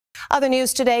Other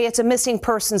news today, it's a missing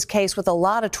persons case with a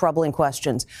lot of troubling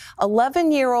questions.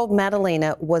 11-year-old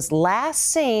Madalina was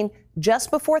last seen just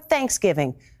before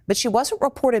Thanksgiving, but she wasn't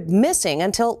reported missing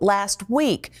until last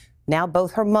week. Now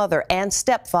both her mother and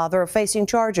stepfather are facing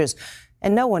charges,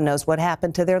 and no one knows what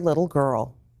happened to their little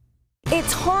girl.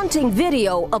 It's haunting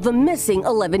video of a missing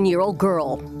 11-year-old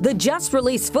girl. The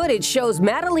just-released footage shows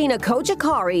Madalina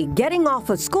COJOCARI getting off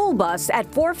a school bus at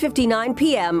 4:59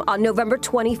 p.m. on November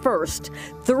 21st,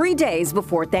 3 days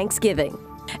before Thanksgiving.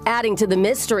 Adding to the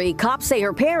mystery, cops say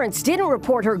her parents didn't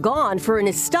report her gone for an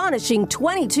astonishing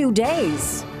 22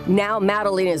 days. Now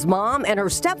Madalina's mom and her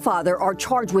stepfather are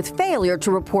charged with failure to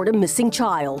report a missing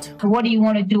child. What do you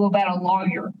want to do about a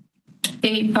lawyer?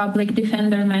 A public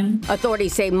defender, ma'am.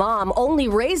 Authorities say mom only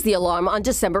raised the alarm on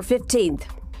December 15th.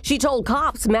 She told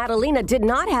cops Madalina did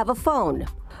not have a phone.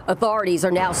 Authorities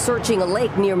are now searching a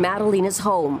lake near Madalina's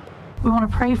home. We want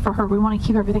to pray for her. We want to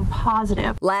keep everything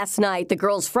positive. Last night, the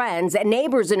girl's friends and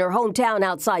neighbors in her hometown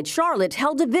outside Charlotte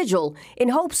held a vigil in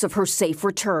hopes of her safe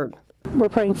return. We're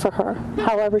praying for her.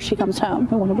 However she comes home,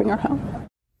 we want to bring her home.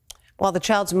 While the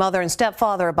child's mother and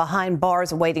stepfather are behind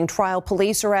bars awaiting trial,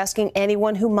 police are asking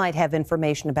anyone who might have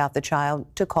information about the child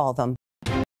to call them.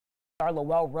 Our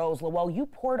Lowell Rose. Lowell, you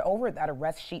poured over that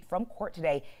arrest sheet from court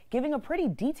today, giving a pretty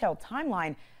detailed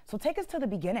timeline. So take us to the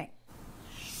beginning.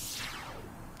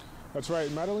 That's right.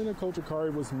 Madalina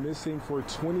COJOCARI was missing for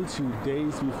 22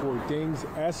 days before things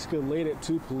escalated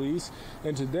to police.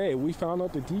 And today we found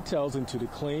out the details into the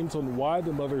claims on why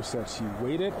the mother said she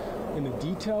waited and the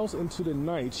details into the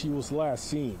night she was last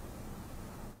seen.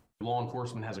 Law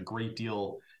enforcement has a great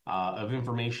deal of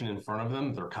information in front of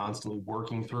them. They're constantly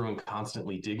working through and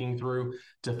constantly digging through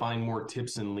to find more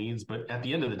tips and leads. But at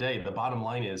the end of the day, the bottom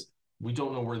line is we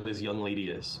don't know where this young lady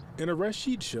is. An arrest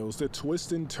sheet shows the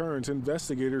twists and turns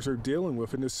investigators are dealing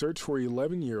with in the search for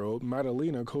 11-year-old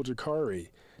Madalina COJOCARI.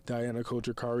 Diana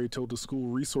COJOCARI told the school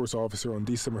resource officer on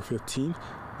December 15th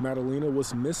Madalina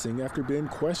was missing after being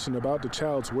questioned about the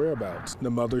child's whereabouts. The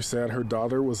mother said her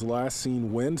daughter was last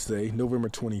seen Wednesday, November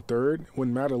 23rd,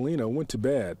 when Madalina went to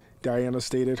bed. Diana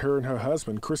stated her and her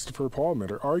husband, Christopher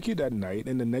Palmer, argued that night,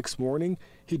 and the next morning,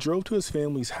 he drove to his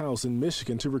family's house in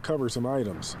Michigan to recover some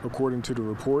items. According to the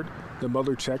report, the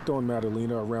mother checked on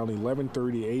Madalina around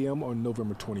 11:30 a.m. on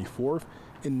November 24th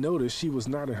and noticed she was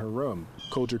not in her room.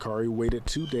 COJOCARI waited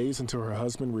 2 days until her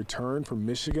husband returned from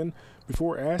Michigan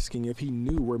before asking if he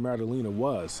knew where Madalina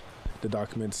was. The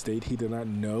documents state he did not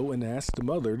know and asked the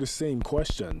mother the same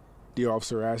question. The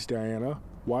officer asked Diana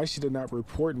why she did not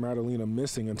report Madalina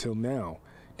missing until now.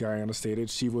 Diana stated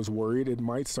she was worried it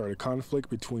might start a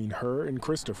conflict between her and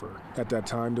Christopher. At that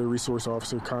time, the resource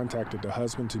officer contacted the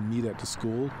husband to meet at the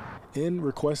school and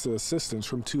requested assistance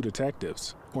from 2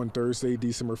 detectives. On Thursday,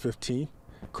 December 15th,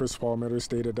 Chris Palmer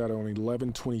stated that on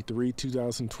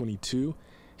 11/23/2022,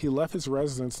 he left his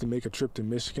residence to make a trip to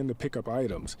Michigan to pick up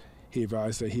items. He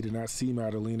advised that he did not see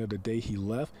Madalina the day he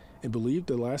left and believed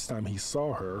the last time he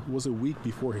saw her was a week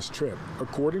before his trip.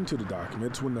 According to the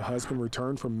documents, when the husband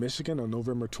returned from Michigan on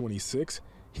November 26,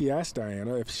 he asked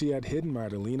Diana if she had hidden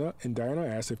Madalina, and Diana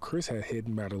asked if Chris had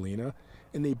hidden Madalina,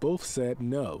 and they both said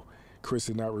no. Chris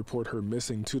did not report her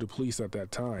missing to the police at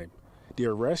that time. The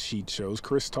arrest sheet shows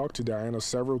Chris talked to Diana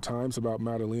several times about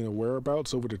Madalina's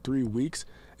whereabouts over the 3 weeks,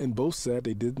 and both said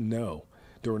they didn't know.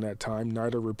 During that time,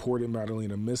 neither reported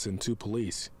Madalina missing to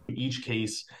police. Each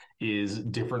case is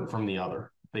different from the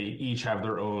other. They each have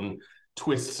their own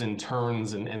twists and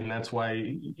turns, and that's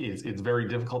why it's very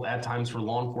difficult at times for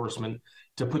law enforcement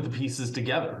to put the pieces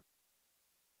together.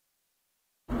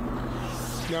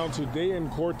 Now, today in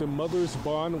court, the mother's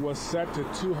bond was set to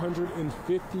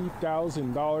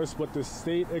 $250,000, but the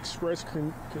state expressed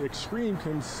extreme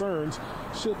concerns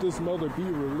should this mother be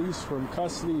released from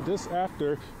custody. This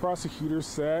after prosecutors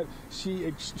said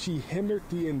she hindered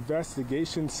the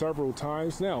investigation several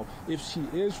times. Now, if she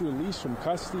is released from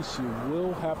custody, she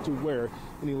will have to wear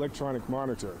an electronic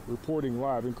monitor. Reporting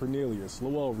live in Cornelius,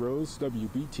 Lowell Rose,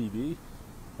 WBTV,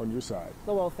 on your side.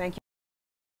 Lowell, thank you.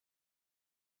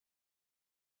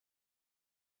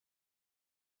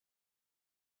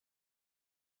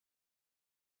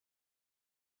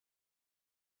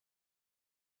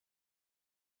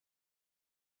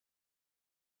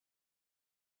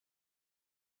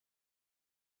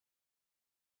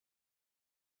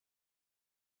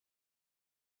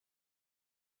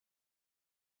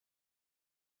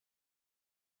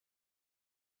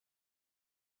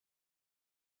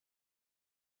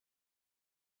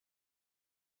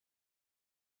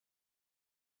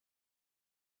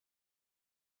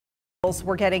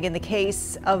 We're getting in the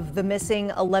case of the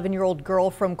missing 11-year-old girl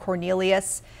from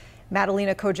Cornelius.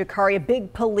 Madalina COJOCARI, a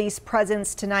big police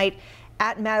presence tonight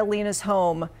at Madalina's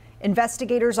home.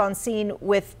 Investigators on scene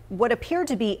with what appeared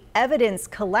to be evidence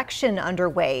collection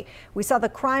underway. We saw the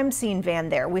crime scene van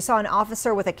there. We saw an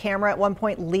officer with a camera at one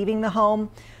point leaving the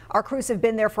home. Our crews have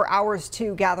been there for hours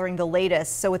too, gathering the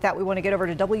latest. So with that, we want to get over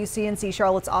to WCNC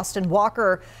Charlotte's Austin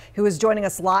Walker, who is joining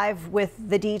us live with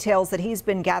the details that he's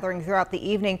been gathering throughout the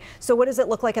evening. So what does it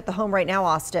look like at the home right now,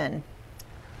 Austin?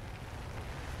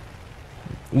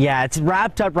 Yeah, it's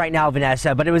wrapped up right now,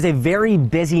 Vanessa, but it was a very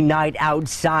busy night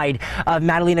outside of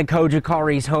Madalina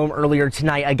COJOCARI's home earlier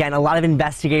tonight. Again, a lot of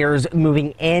investigators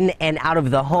moving in and out of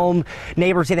the home.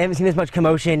 Neighbors say they haven't seen this much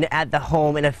commotion at the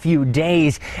home in a few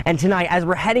days. And tonight, as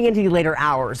we're heading into the later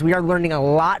hours, we are learning a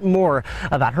lot more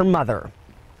about her mother.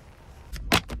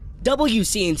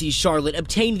 WCNC Charlotte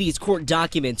obtained these court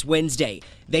documents Wednesday.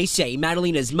 They say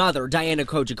Madalina's mother, Diana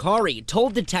COJOCARI,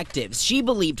 told detectives she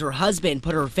believed her husband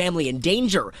put her family in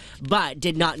danger, but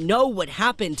did not know what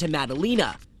happened to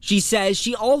Madalina. She says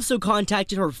she also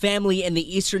contacted her family in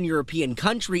the Eastern European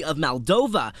country of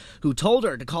Moldova, who told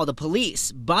her to call the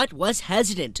police, but was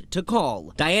hesitant to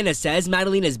call. Diana says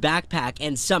Madalina's backpack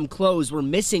and some clothes were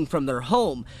missing from their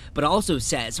home, but also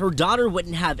says her daughter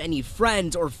wouldn't have any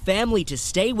friends or family to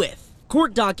stay with.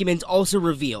 Court documents also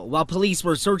reveal while police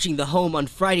were searching the home on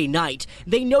Friday night,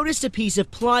 they noticed a piece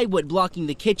of plywood blocking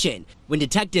the kitchen. When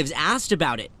detectives asked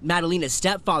about it, Madalina's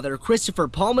stepfather, Christopher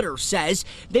Palmer, says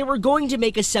they were going to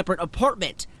make a separate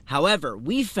apartment. However,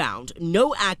 we found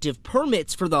no active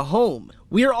permits for the home.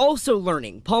 We are also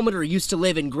learning Palmer used to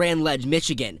live in Grand Ledge,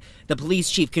 Michigan. The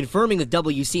police chief confirming with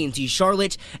WCNC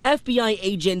Charlotte, FBI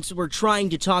agents were trying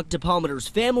to talk to Palmer's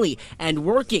family and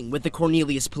working with the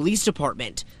Cornelius Police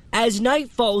Department. As night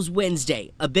falls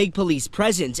Wednesday, a big police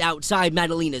presence outside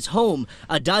Madalina's home,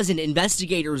 a dozen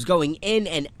investigators going in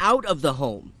and out of the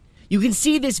home. You can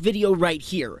see this video right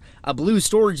here, a blue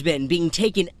storage bin being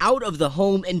taken out of the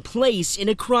home and placed in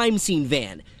a crime scene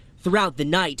van. Throughout the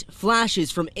night,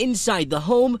 flashes from inside the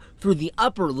home through the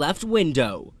upper left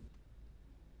window.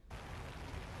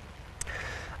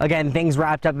 Again, things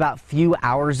wrapped up about a few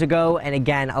hours ago, and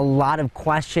again, a lot of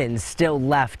questions still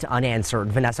left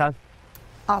unanswered. Vanessa?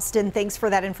 Austin, thanks for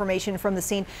that information from the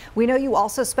scene. We know you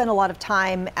also spent a lot of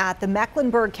time at the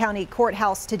Mecklenburg County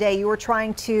Courthouse today. You were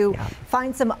trying to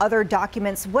find some other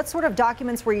documents. What sort of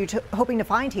documents were you hoping to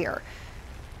find here?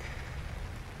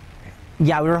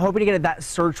 Yeah, we were hoping to get that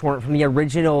search warrant from the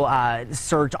original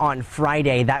search on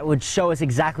Friday. That would show us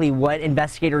exactly what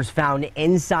investigators found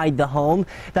inside the home.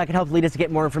 That could help lead us to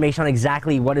get more information on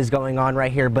exactly what is going on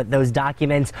right here. But those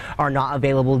documents are not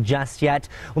available just yet.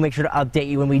 We'll make sure to update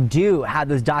you when we do have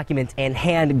those documents in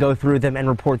hand, go through them and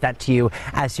report that to you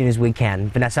as soon as we can.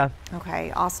 Vanessa?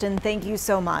 Okay, Austin, thank you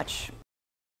so much.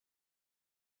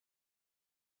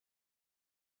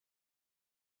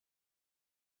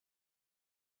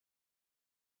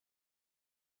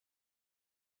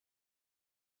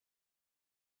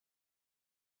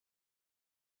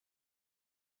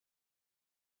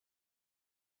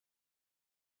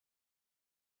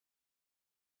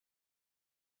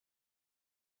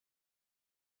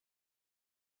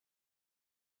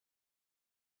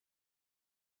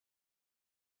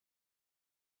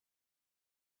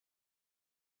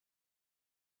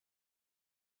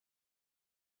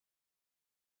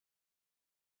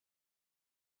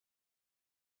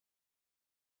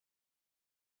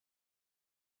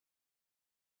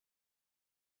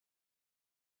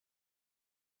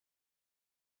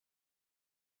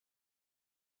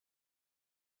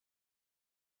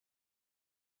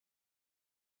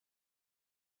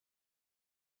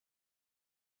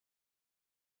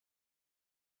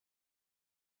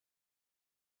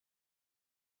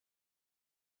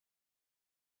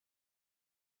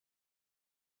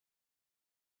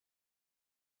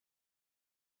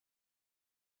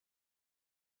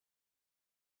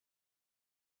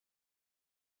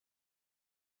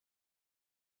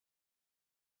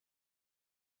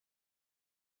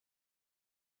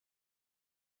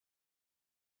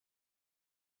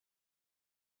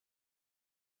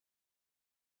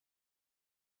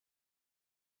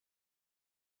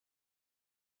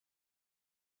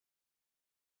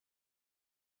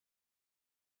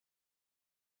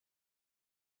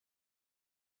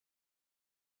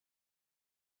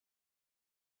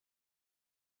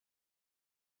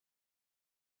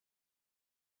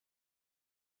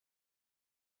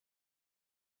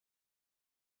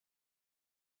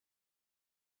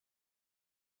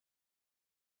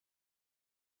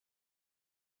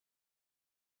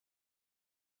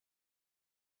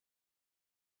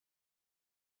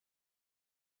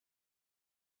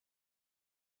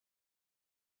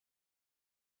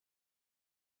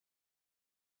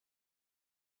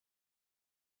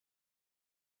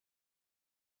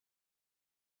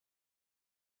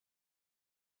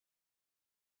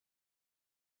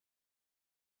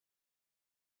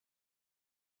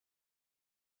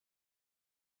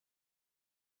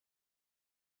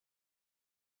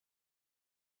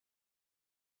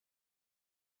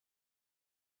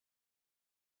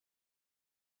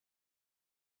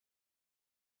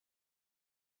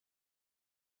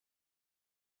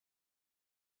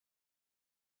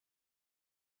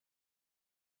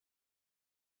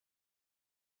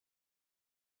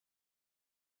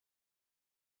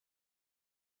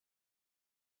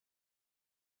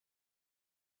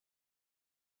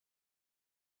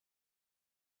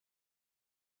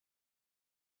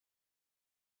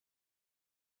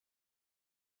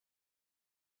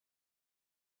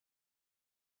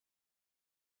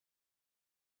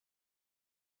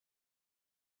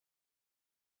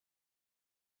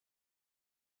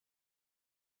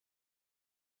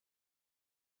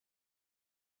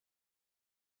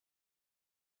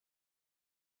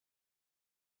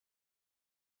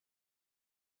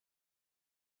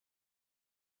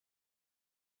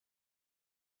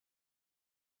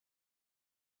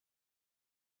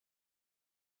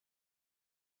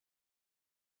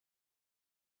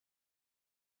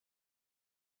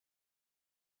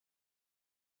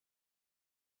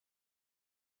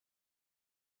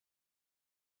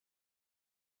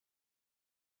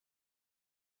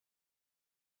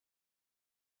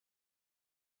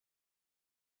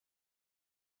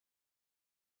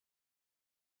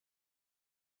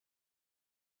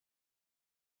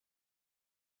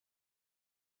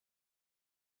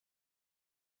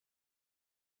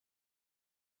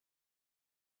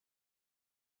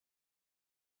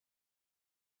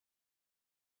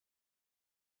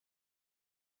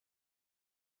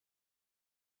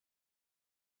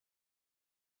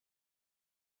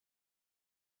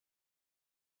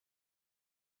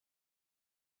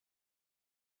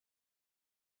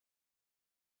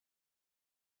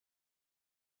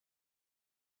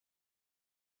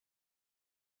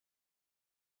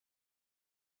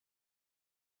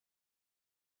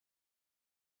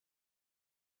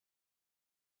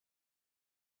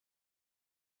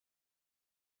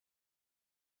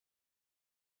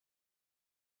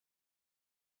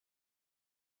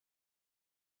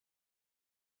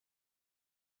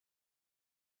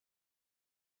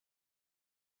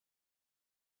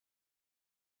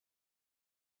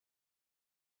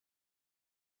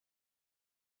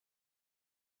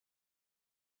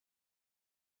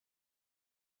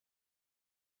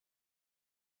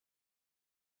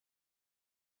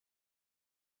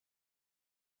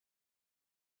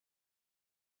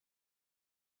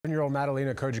 11-year-old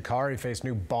Madalina COJOCARI faced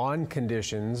new bond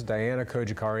conditions. Diana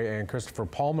COJOCARI and Christopher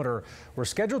Palmer were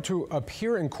scheduled to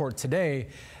appear in court today.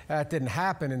 That didn't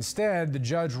happen. Instead, the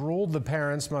judge ruled the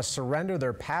parents must surrender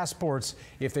their passports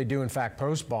if they do in fact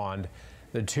post bond.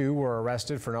 The two were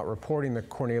arrested for not reporting the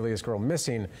Cornelius girl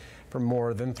missing for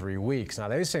more than 3 weeks. Now,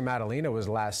 they say Madalina was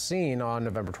last seen on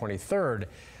November 23rd.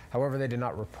 However, they did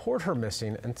not report her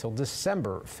missing until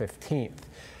December 15th.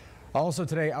 Also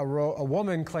today, a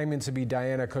woman claiming to be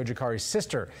Diana COJOCARI's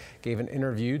sister gave an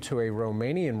interview to a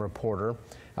Romanian reporter.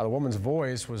 Now, the woman's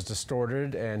voice was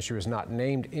distorted and she was not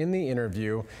named in the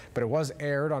interview, but it was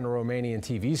aired on a Romanian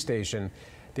TV station.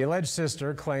 The alleged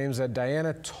sister claims that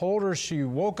Diana told her she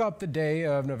woke up the day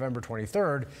of November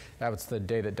 23rd. That was the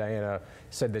day that Diana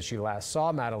said that she last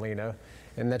saw Madalina,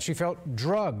 and that she felt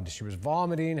drugged. She was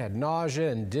vomiting, had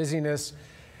nausea and dizziness.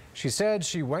 She said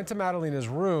she went to Madalina's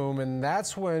room, and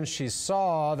that's when she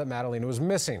saw that Madalina was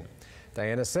missing.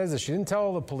 Diana says that she didn't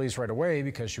tell the police right away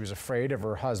because she was afraid of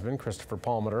her husband, Christopher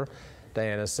Palmer.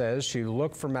 Diana says she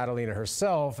looked for Madalina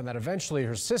herself and that eventually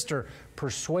her sister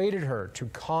persuaded her to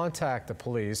contact the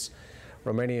police.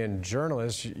 Romanian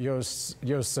journalist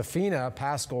Josefina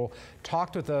Pascal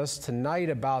talked with us tonight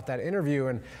about that interview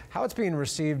and how it's being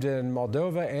received in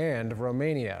Moldova and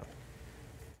Romania.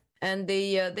 And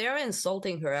they are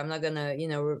insulting her. I'm not gonna,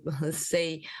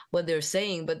 say what they're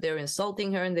saying, but they're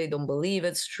insulting her and they don't believe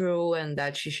it's true and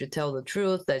that she should tell the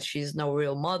truth, that she's no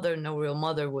real mother. No real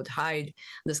mother would hide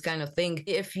this kind of thing.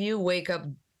 If you wake up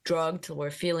drugged or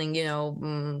feeling,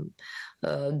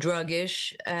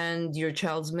 druggish and your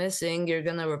child's missing, you're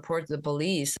gonna report to the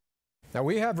police. Now,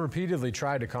 we have repeatedly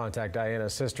tried to contact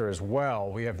Diana's sister as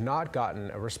well. We have not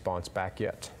gotten a response back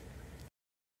yet.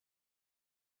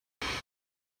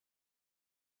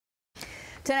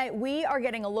 Tonight, we are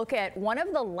getting a look at one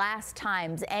of the last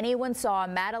times anyone saw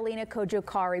Madalina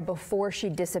COJOCARI before she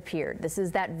disappeared. This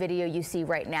is that video you see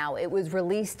right now. It was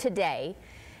released today,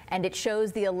 and it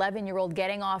shows the 11-year-old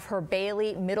getting off her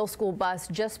Bailey Middle School bus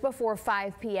just before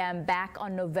 5 p.m. back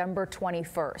on November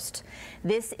 21st.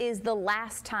 This is the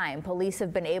last time police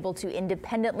have been able to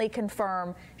independently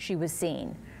confirm she was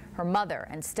seen. Her mother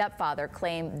and stepfather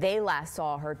claim they last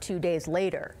saw her 2 days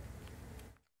later.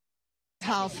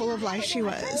 How full of life she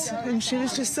was, and she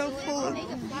was just so full of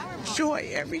joy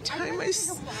every time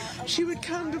she would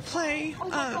come to play,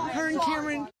 her and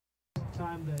Cameron.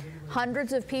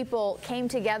 Hundreds of people came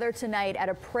together tonight at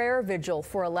a prayer vigil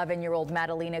for 11-year-old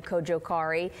Madalina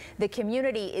COJOCARI. The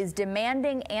community is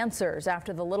demanding answers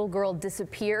after the little girl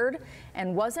disappeared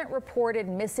and wasn't reported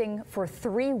missing for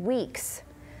 3 weeks.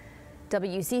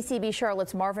 WCCB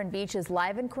Charlotte's Marvin Beach is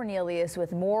live in Cornelius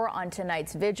with more on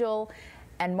tonight's vigil.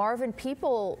 And Marvin,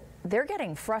 people, they're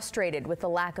getting frustrated with the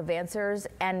lack of answers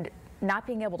and not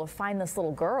being able to find this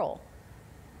little girl.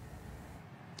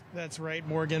 That's right,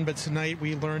 Morgan. But tonight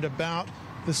we learned about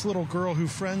this little girl who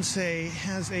friends say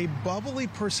has a bubbly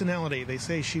personality. They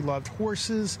say she loved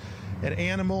horses and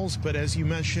animals, but as you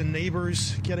mentioned,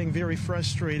 neighbors getting very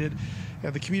frustrated.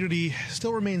 And the community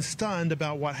still remains stunned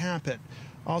about what happened.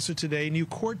 Also today, new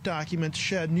court documents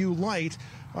shed new light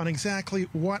on exactly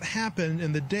what happened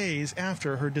in the days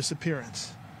after her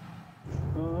disappearance.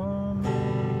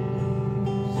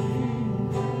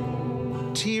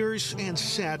 Tears and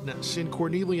sadness in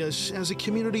Cornelius as a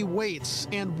community waits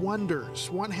and wonders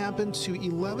what happened to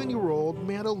 11-year-old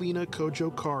Madalina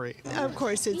COJOCARI. Of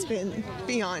course, it's been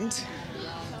beyond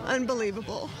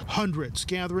unbelievable. Hundreds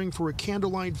gathering for a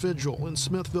candlelight vigil in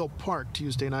Smithville Park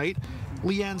Tuesday night.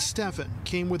 Leanne Steffen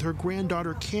came with her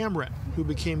granddaughter Cameron, who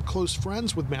became close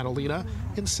friends with Madalina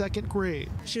in 2nd grade.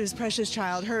 She was a precious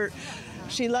child.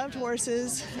 She loved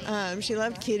horses, she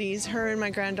loved kitties. Her and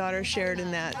my granddaughter shared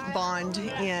in that bond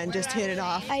and just hit it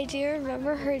off. I do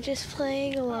remember her just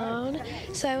playing alone,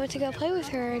 so I went to go play with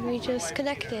her and we just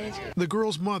connected. The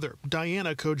girl's mother,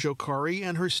 Diana COJOCARI,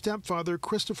 and her stepfather,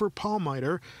 Christopher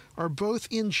Palmer, are both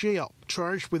in jail,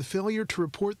 charged with failure to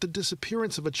report the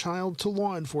disappearance of a child to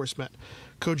law enforcement.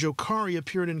 COJOCARI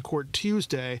appeared in court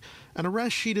Tuesday. An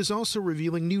arrest sheet is also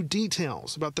revealing new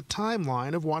details about the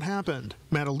timeline of what happened.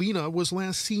 Madalina was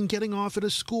last seen getting off at a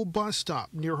school bus stop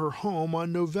near her home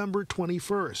on November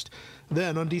 21st.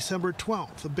 Then on December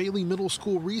 12th, a Bailey Middle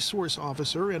School resource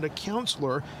officer and a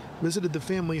counselor visited the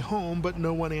family home, but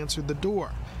no one answered the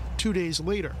door. 2 days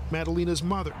later, Madalina's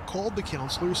mother called the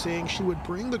counselor saying she would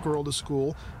bring the girl to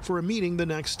school for a meeting the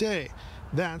next day.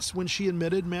 That's when she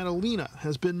admitted Madalina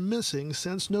has been missing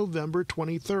since November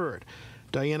 23rd.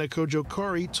 Diana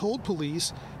COJOCARI told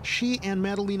police she and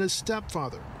Madalina's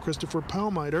stepfather, Christopher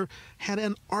Palmiter, had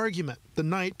an argument the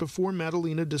night before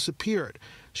Madalina disappeared.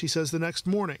 She says the next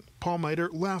morning, Palmiter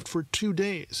left for 2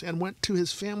 days and went to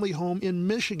his family home in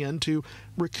Michigan to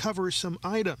recover some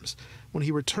items. When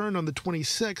he returned on the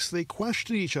 26th, they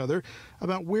questioned each other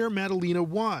about where Madalina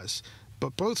was,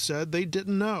 but both said they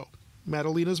didn't know.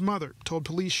 Madalina's mother told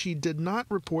police she did not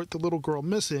report the little girl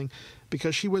missing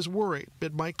because she was worried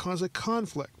it might cause a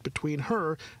conflict between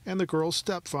her and the girl's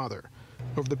stepfather.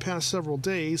 Over the past several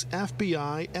days,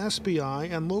 FBI,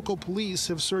 SBI, and local police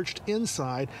have searched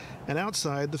inside and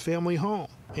outside the family home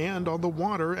and on the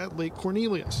water at Lake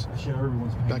Cornelius.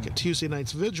 Back at Tuesday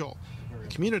night's vigil, the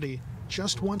community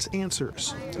just wants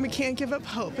answers. We can't give up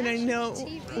hope, and I know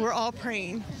we're all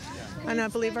praying. And I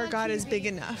believe our God is big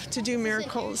enough to do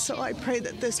miracles, so I pray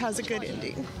that this has a good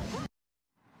ending.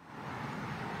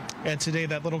 And today,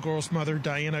 that little girl's mother,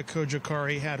 Diana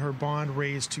COJOCARI, had her bond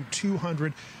raised to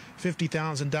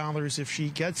 $250,000. If she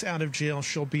gets out of jail,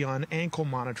 she'll be on ankle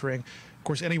monitoring. Of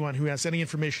course, anyone who has any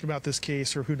information about this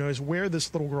case or who knows where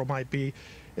this little girl might be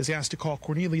is asked to call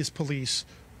Cornelius Police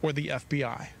or the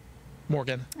FBI.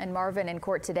 Morgan. And Marvin, in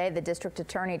court today, the district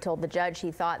attorney told the judge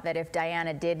he thought that if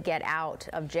Diana did get out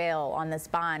of jail on this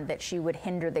bond, that she would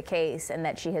hinder the case, and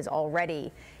that she has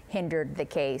already hindered the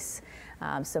case.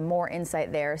 Some more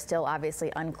insight there. Still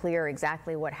obviously unclear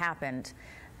exactly what happened,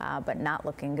 but not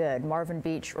looking good. Marvin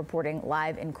Beach reporting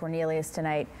live in Cornelius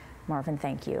tonight. Marvin,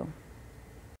 thank you.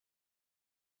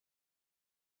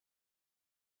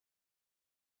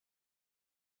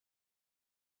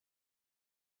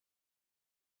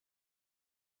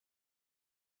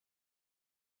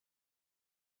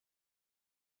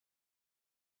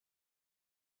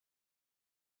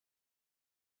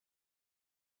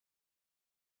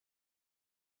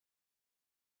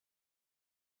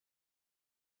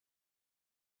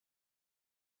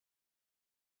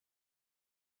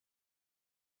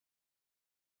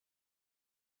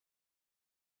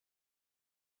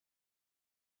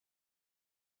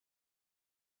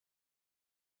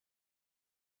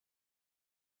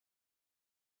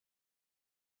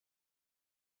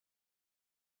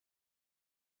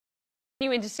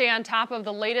 Continuing to stay on top of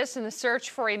the latest in the search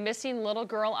for a missing little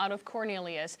girl out of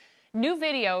Cornelius. New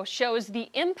video shows the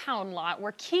impound lot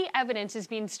where key evidence is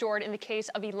being stored in the case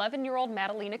of 11-year-old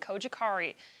Madalina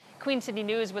COJOCARI. Queen City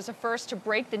News was the first to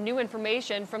break the new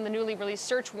information from the newly released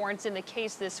search warrants in the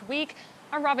case this week.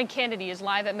 Our Robin Kennedy is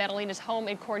live at Madalina's home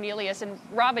in Cornelius. And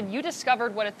Robin, you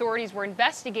discovered what authorities were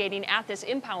investigating at this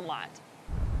impound lot.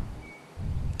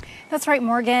 That's right,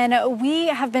 Morgan. We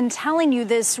have been telling you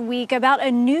this week about a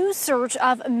new search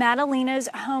of Madalina's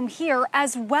home here,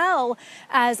 as well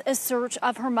as a search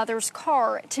of her mother's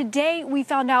car. Today, we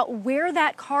found out where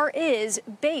that car is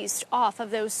based off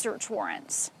of those search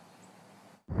warrants.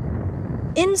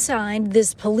 Inside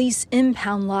this police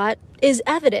impound lot is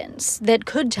evidence that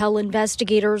could tell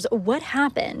investigators what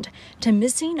happened to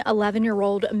missing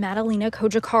 11-year-old Madalina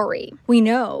COJOCARI. We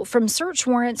know from search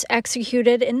warrants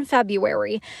executed in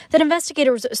February that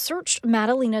investigators searched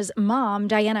Madalina's mom,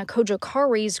 Diana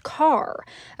COJOCARI's car,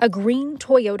 a green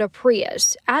Toyota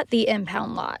Prius, at the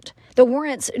impound lot. The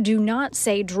warrants do not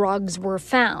say drugs were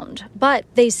found, but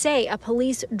they say a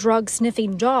police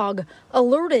drug-sniffing dog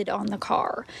alerted on the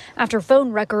car after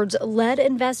phone records led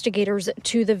investigators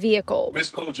to the vehicle. Miss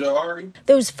COJOCARI?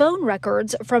 Those phone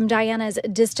records from Diana's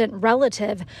distant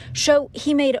relative show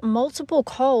he made multiple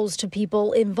calls to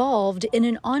people involved in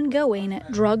an ongoing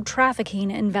drug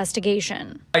trafficking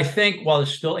investigation. I think while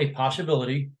it's still a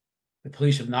possibility, the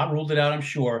police have not ruled it out, I'm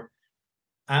sure,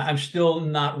 I'm still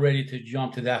not ready to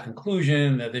jump to that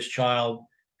conclusion that this child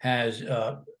has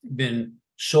been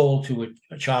sold to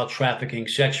a child trafficking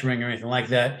sex ring or anything like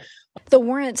that. The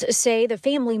warrants say the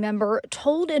family member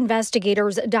told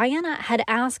investigators Diana had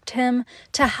asked him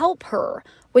to help her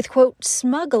with, quote,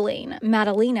 smuggling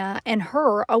Madalina and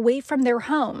her away from their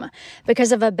home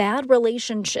because of a bad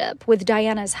relationship with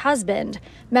Diana's husband,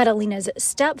 Madalina's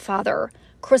stepfather,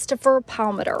 Christopher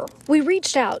Palmiter. We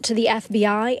reached out to the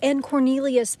FBI and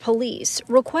Cornelius Police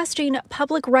requesting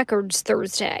public records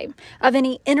Thursday of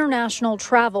any international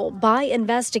travel by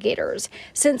investigators,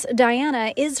 since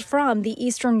Diana is from the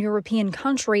Eastern European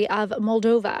country of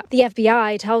Moldova. The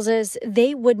FBI tells us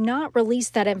they would not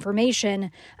release that information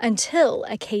until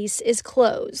a case is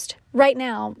closed. Right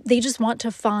now, they just want to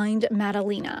find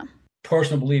Madalina.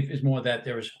 Personal belief is more that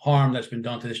there is harm that's been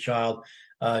done to this child.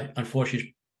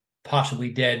 Unfortunately, possibly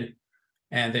dead,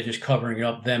 and they're just covering it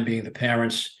up, them being the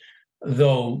parents,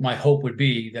 though my hope would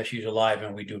be that she's alive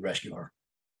and we do rescue her.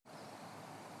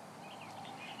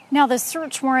 Now, the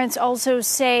search warrants also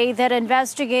say that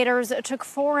investigators took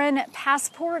foreign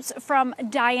passports from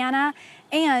Diana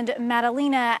and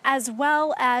Madalina, as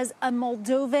well as a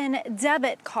Moldovan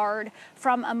debit card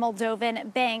from a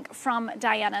Moldovan bank from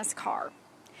Diana's car.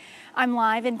 I'm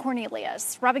live in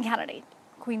Cornelius. Robin Kennedy,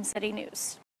 Queen City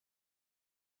News.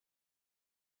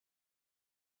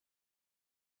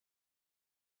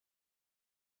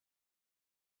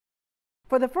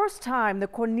 For the first time, the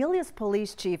Cornelius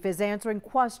police chief is answering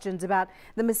questions about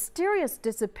the mysterious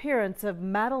disappearance of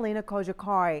Madalina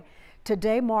COJOCARI.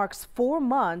 Today marks 4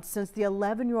 months since the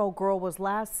 11-year-old girl was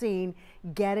last seen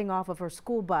getting off of her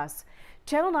school bus.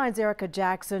 Channel 9's Erica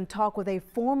Jackson talked with a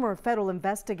former federal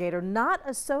investigator not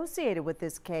associated with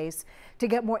this case to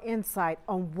get more insight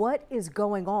on what is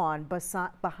going on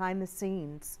behind the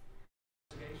scenes.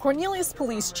 Cornelius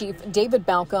Police Chief David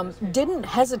Balcom didn't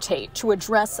hesitate to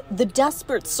address the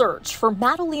desperate search for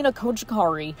Madalina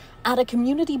COJOCARI at a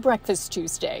community breakfast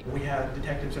Tuesday. We have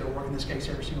detectives that are working this case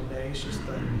every single day. It's just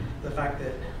the fact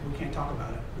that we can't talk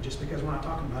about it. But just because we're not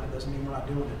talking about it doesn't mean we're not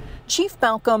doing it. Chief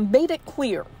Balcom made it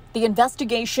clear the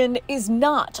investigation is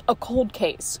not a cold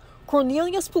case.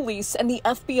 Cornelius Police and the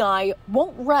FBI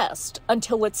won't rest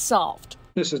until it's solved.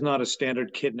 This is not a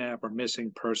standard kidnap or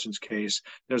missing persons case.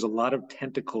 There's a lot of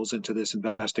tentacles into this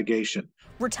investigation.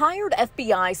 Retired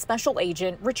FBI Special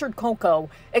Agent Richard Coco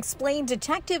explained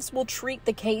detectives will treat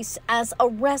the case as a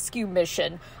rescue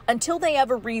mission until they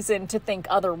have a reason to think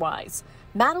otherwise.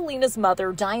 Madalina's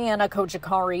mother, Diana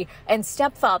COJOCARI, and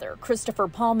stepfather, Christopher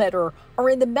Palmiter, are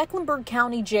in the Mecklenburg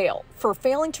County Jail for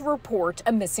failing to report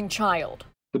a missing child.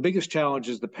 The biggest challenge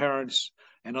is the parents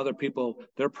and other people.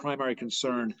 Their primary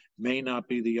concern may not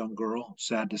be the young girl,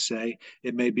 sad to say.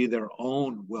 It may be their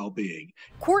own well-being.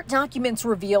 Court documents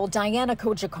reveal Diana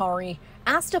COJOCARI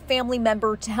asked a family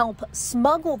member to help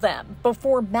smuggle them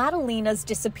before Madalina's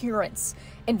disappearance.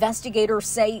 Investigators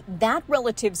say that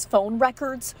relative's phone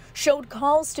records showed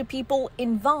calls to people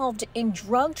involved in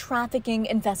drug trafficking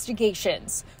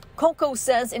investigations. Coco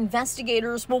says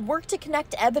investigators will work to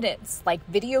connect evidence like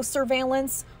video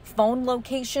surveillance, phone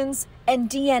locations, and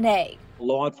DNA.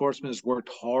 Law enforcement has worked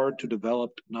hard to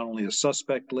develop not only a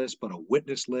suspect list, but a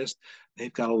witness list.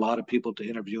 They've got a lot of people to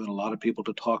interview and a lot of people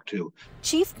to talk to.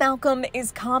 Chief Balcom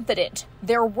is confident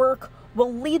their work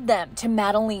will lead them to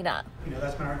Madalina.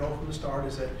 That's been our goal from the start,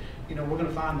 is that, we're going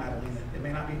to find Madalina. It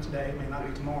may not be today, it may not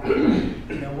be tomorrow.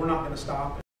 We're not going to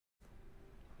stop.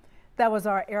 That was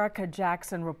our Erica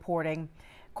Jackson reporting.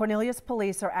 Cornelius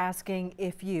police are asking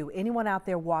if anyone out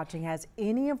there watching, has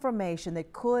any information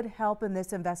that could help in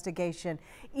this investigation,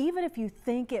 even if you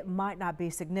think it might not be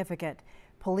significant.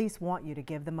 Police want you to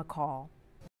give them a call.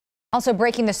 Also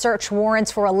breaking, the search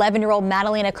warrants for 11-year-old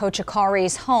Madalina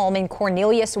COJOCARI's home in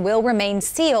Cornelius will remain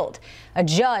sealed. A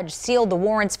judge sealed the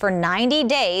warrants for 90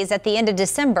 days at the end of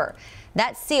December.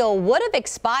 That seal would have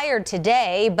expired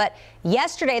today, but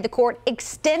yesterday the court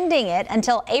extending it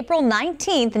until April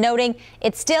 19th, noting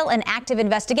it's still an active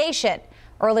investigation.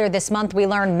 Earlier this month, we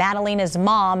learned Madalina's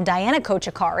mom, Diana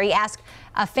COJOCARI, asked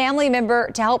a family member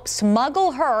to help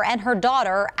smuggle her and her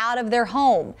daughter out of their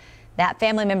home. That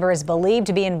family member is believed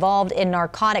to be involved in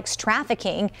narcotics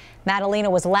trafficking. Madalina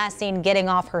was last seen getting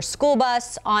off her school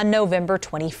bus on November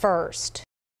 21st.